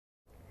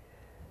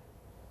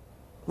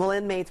Well,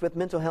 inmates with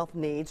mental health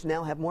needs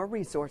now have more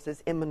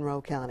resources in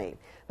Monroe County.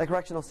 The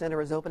Correctional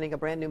Center is opening a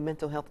brand new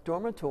mental health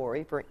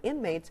dormitory for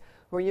inmates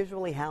who are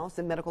usually housed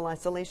in medical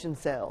isolation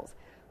cells.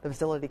 The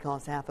facility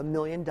costs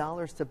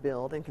 $500,000 to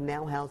build and can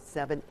now house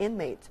 7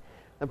 inmates.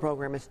 The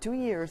program is 2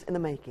 years in the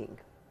making.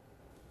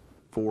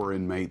 For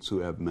inmates who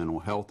have mental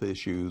health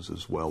issues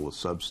as well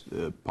as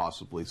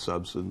possibly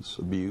substance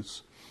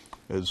abuse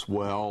as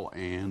well,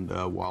 and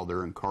while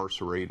they're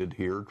incarcerated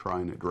here,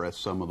 trying to address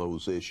some of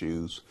those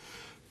issues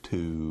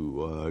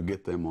to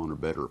get them on a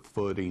better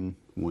footing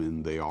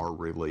when they are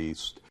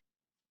released.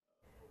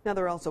 Now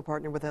they're also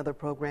partnered with other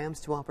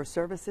programs to offer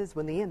services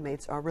when the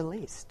inmates are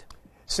released.